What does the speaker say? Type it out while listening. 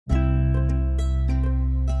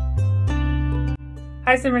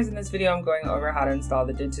Hi Simmers, in this video I'm going over how to install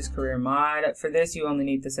the Dentist Career mod. For this you only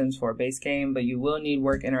need the Sims 4 base game, but you will need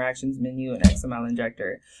Work Interactions menu and XML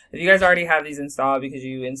injector. If you guys already have these installed because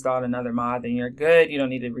you installed another mod, then you're good. You don't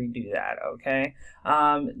need to redo that, okay?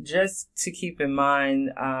 Just to keep in mind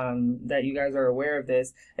that you guys are aware of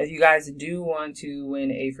this, if you guys do want to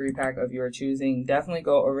win a free pack of your choosing, definitely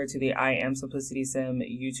go over to the I Am Simplicity Sim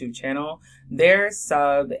YouTube channel. There,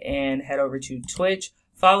 sub, and head over to Twitch.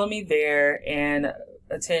 Follow me there and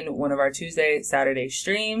attend one of our Tuesday, Saturday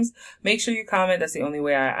streams. Make sure you comment. That's the only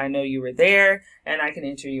way I know you were there, and I can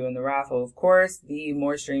enter you in the raffle. Of course, the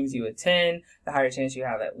more streams you attend, the higher chance you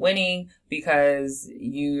have at winning, because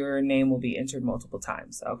your name will be entered multiple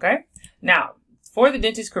times, okay? Now, for the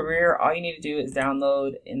Dentist Career, all you need to do is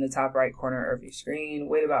download in the top right corner of your screen.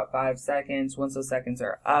 Wait about 5 seconds. Once those seconds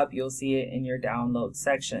are up, you'll see it in your download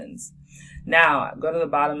sections. Now, go to the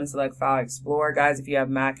bottom and select File Explorer. Guys, if you have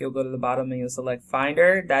Mac, you'll go to the bottom and you'll select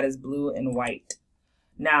Finder. That is blue and white.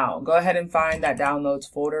 Now, go ahead and find that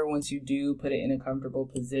Downloads folder. Once you do, put it in a comfortable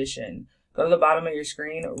position. Go to the bottom of your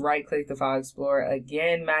screen, right-click the File Explorer.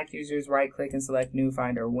 Again, Mac users, right-click and select New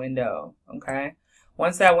Finder Window, okay?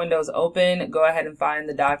 Once that window is open, go ahead and find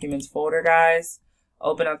the Documents folder, guys.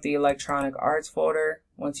 Open up the Electronic Arts folder.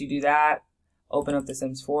 Once you do that, open up the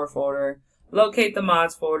Sims 4 folder. Locate the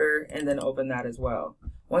mods folder and then open that as well.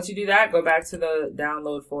 Once you do that, go back to the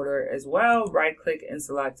download folder as well. Right click and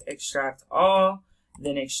select extract all,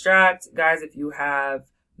 then extract. Guys, if you have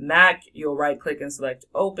Mac, you'll right click and select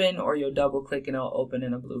open, or you'll double click and it'll open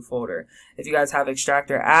in a blue folder. If you guys have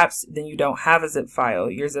extractor apps, then you don't have a zip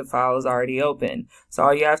file. Your zip file is already open. So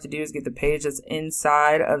all you have to do is get the page that's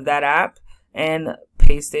inside of that app and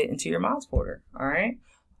paste it into your mods folder. All right.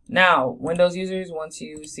 Now, Windows users, once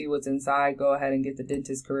you see what's inside, go ahead and get the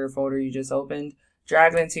Dentist Career folder you just opened,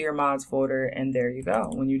 drag it into your mods folder, and there you go.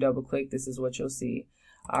 When you double click, this is what you'll see.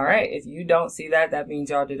 All right, if you don't see that, that means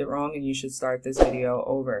y'all did it wrong and you should start this video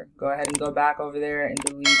over. Go ahead and go back over there and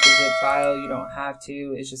delete the zip file. You don't have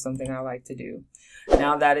to. It's just something I like to do.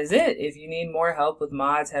 Now that is it. If you need more help with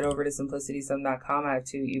mods, head over to simplicitysim.com. I have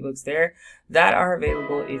 2 ebooks there that are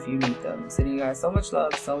available if you need them. Sending you guys so much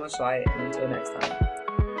love, so much light, and until next time.